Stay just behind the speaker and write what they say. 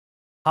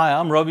Hi,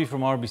 I'm Robbie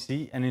from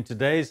RBC, and in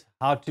today's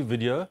how-to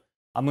video,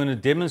 I'm going to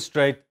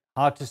demonstrate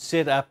how to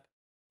set up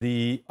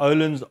the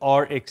Öhlins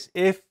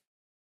RXF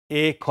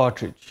air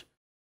cartridge.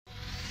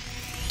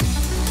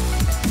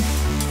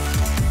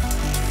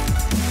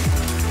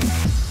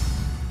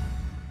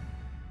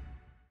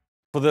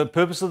 For the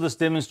purpose of this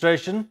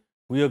demonstration,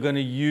 we are going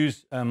to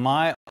use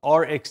my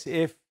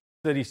RXF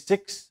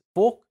 36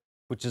 fork,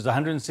 which is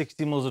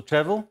 160 mils of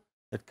travel.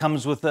 It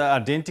comes with an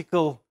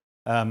identical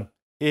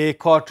air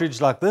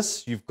cartridge like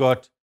this. You've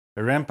got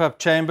a ramp-up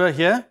chamber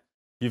here,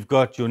 you've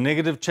got your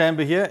negative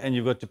chamber here, and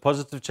you've got your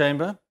positive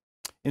chamber.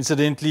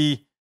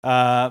 Incidentally,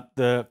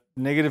 the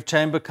negative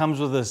chamber comes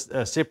with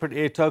a separate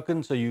air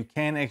token, so you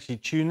can actually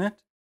tune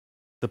it.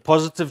 The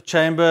positive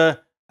chamber,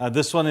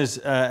 this one is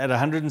at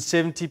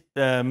 170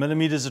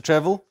 millimeters of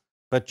travel,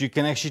 but you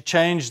can actually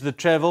change the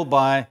travel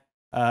by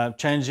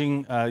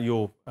changing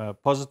your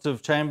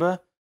positive chamber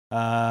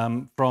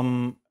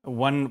from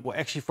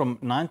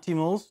 90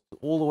 mils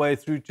all the way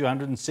through to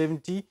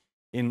 170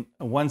 in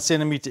 1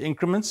 centimeter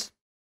increments.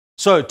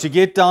 So to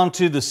get down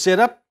to the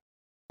setup,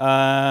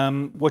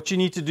 what you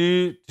need to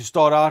do to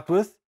start out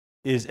with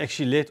is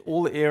actually let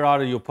all the air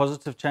out of your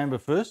positive chamber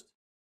first,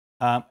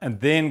 and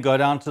then go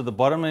down to the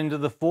bottom end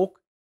of the fork,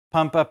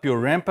 pump up your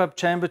ramp-up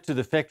chamber to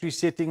the factory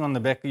setting on the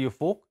back of your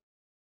fork,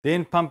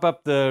 then pump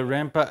up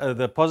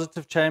the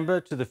positive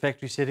chamber to the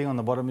factory setting on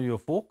the bottom of your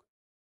fork.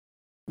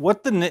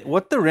 What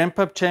the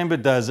ramp-up chamber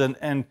does,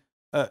 and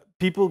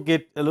people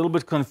get a little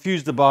bit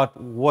confused about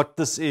what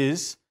this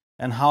is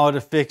and how it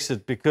affects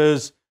it,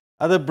 because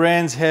other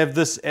brands have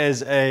this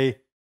as an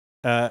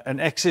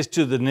access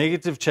to the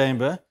negative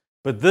chamber,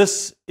 but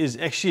this is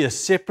actually a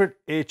separate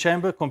air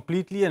chamber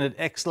completely, and it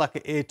acts like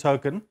an air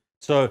token.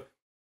 So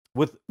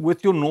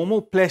with your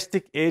normal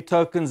plastic air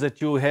tokens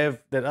that you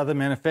have, that other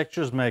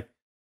manufacturers make,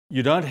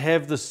 you don't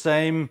have the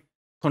same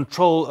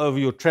control over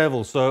your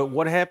travel. So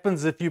what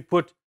happens if you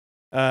put,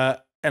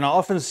 and I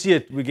often see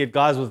it, we get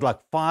guys with like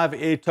 5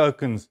 air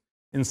tokens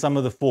in some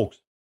of the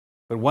forks.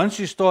 But once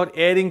you start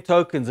adding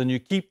tokens and you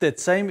keep that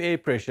same air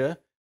pressure,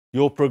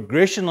 your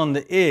progression on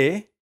the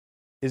air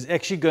is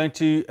actually going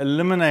to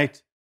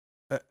eliminate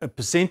a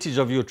percentage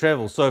of your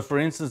travel. So for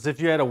instance, if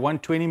you had a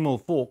 120 mil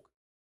fork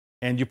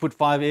and you put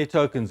 5 air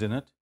tokens in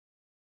it,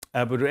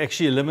 but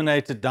actually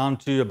eliminate it down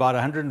to about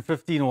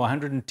 115 or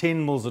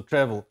 110 mils of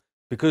travel,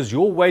 because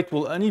your weight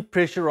will only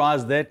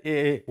pressurize that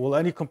air, will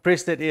only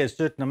compress that air a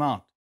certain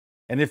amount.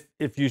 And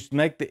if you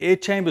make the air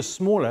chamber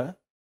smaller,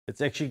 it's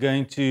actually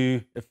going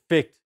to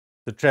affect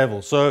the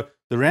travel. So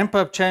the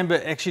ramp-up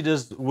chamber actually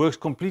works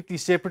completely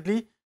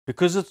separately,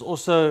 because it's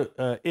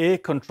also air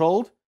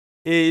controlled.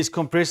 Air is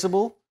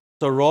compressible.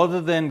 So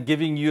rather than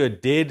giving you a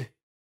dead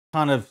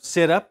kind of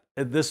setup,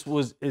 this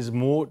is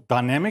more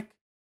dynamic.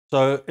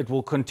 So it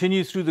will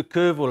continue through the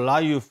curve, will allow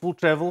you a full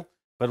travel,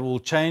 but it will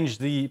change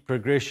the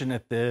progression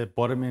at the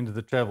bottom end of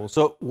the travel.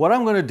 So what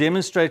I'm going to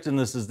demonstrate in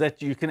this is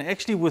that you can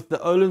actually, with the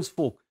Öhlins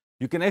fork,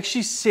 you can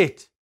actually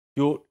set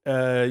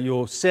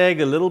your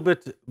sag a little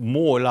bit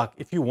more. Like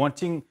if you're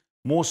wanting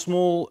more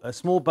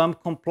small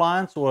bump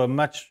compliance, or a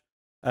much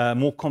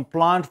more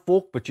compliant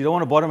fork, but you don't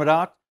want to bottom it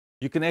out,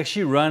 you can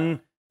actually run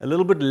a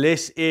little bit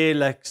less air,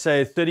 like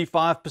say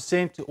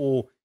 35%,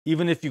 or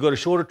even if you've got a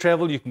shorter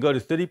travel, you can go to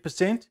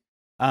 30%.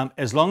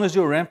 As long as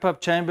your ramp-up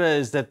chamber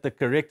is at the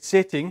correct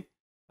setting,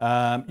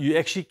 you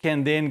actually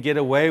can then get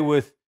away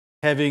with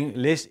having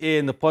less air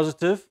in the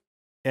positive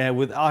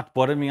without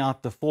bottoming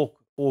out the fork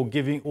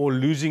or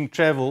losing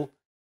travel,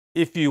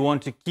 if you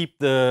want to keep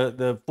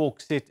the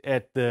fork set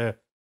at the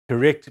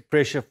correct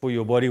pressure for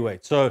your body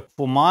weight. So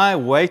for my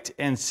weight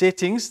and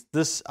settings,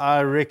 this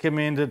I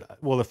recommended,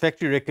 well, the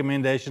factory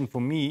recommendation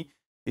for me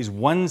is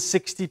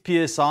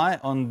 160 psi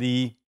on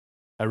the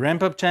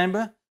ramp-up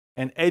chamber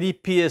and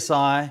 80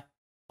 psi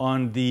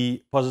on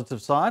the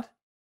positive side.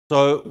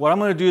 So what I'm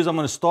going to do is I'm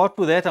going to start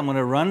with that. I'm going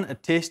to run a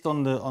test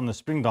on the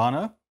spring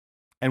dyno,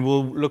 and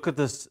we'll look at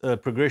this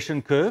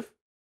progression curve.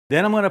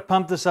 Then I'm going to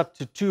pump this up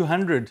to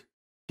 200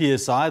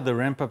 psi, the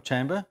ramp-up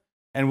chamber,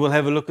 and we'll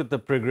have a look at the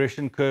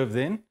progression curve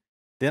then.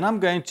 Then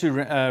I'm going to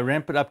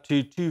ramp it up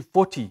to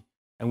 240,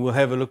 and we'll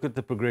have a look at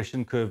the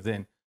progression curve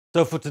then.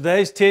 So for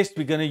today's test,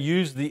 we're going to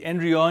use the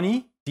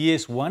Andreani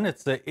DS1.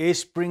 It's the air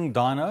spring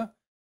dyno.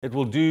 It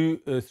will do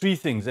 3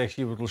 things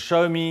actually. It will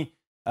show me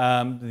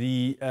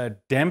the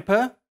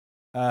damper,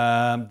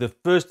 the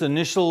first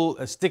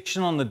initial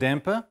stiction on the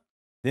damper.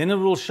 Then it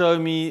will show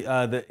me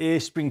the air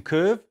spring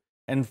curve.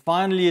 And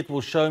finally, it will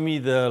show me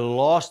the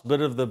last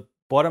bit of the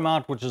bottom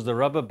out, which is the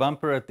rubber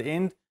bumper at the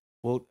end.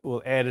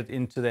 We'll add it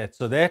into that.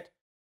 So that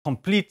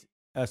complete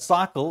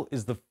cycle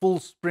is the full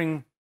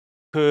spring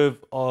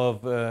curve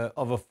of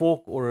a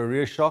fork or a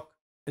rear shock,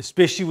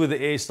 especially with the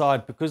air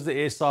side, because the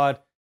air side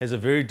has a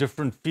very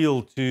different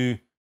feel to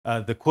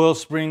the coil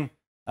spring.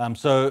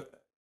 So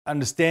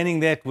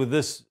understanding that with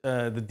this,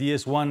 the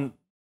DS1,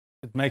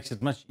 it makes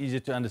it much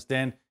easier to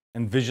understand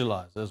and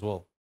visualize as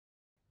well.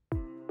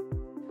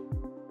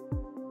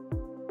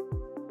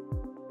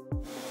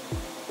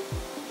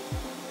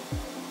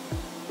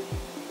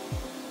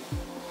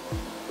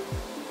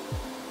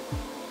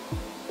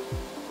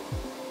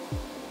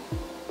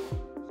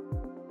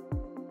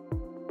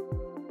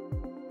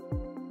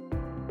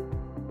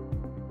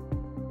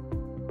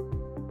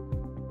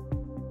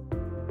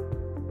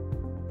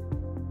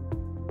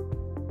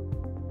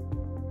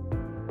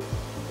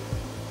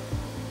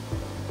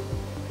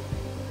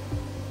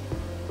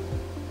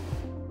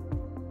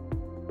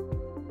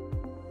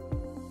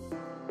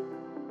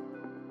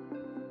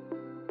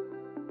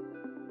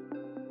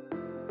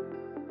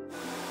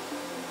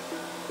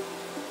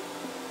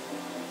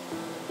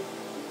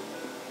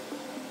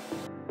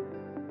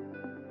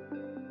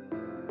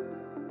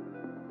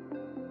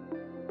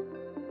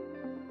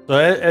 So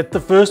at the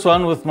first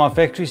one with my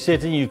factory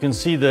setting, you can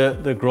see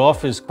the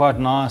graph is quite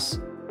nice.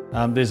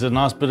 There's a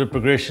nice bit of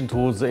progression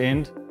towards the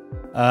end.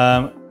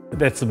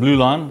 That's the blue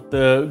line.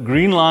 The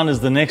green line is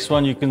the next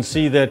one. You can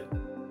see that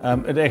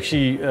it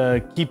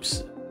actually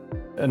keeps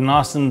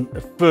nice and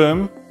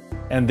firm,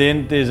 and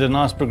then there's a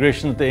nice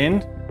progression at the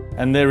end.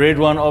 And the red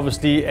one,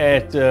 obviously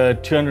at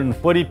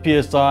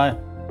 240 psi,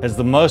 has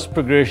the most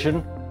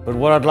progression. But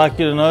what I'd like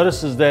you to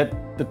notice is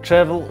that the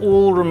travel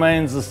all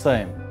remains the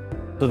same.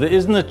 So there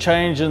isn't a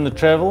change in the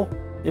travel.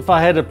 If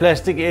I had a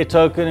plastic air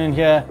token in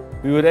here,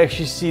 we would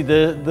actually see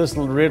this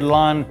little red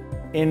line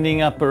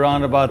ending up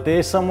around about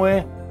there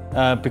somewhere,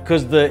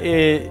 because the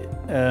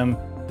air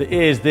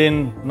is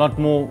then not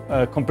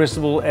more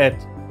compressible at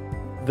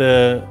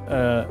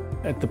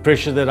the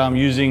pressure that I'm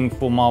using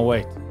for my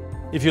weight.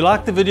 If you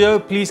like the video,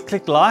 please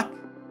click like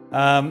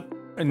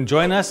and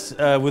join us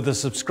with the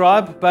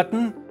subscribe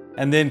button,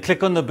 and then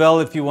click on the bell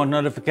if you want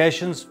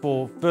notifications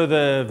for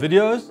further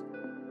videos.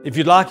 If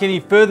you'd like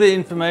any further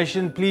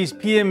information, please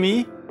PM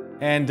me,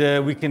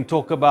 and we can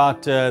talk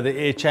about the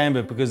air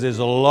chamber, because there's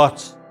a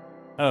lot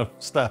of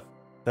stuff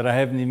that I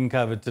haven't even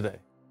covered today.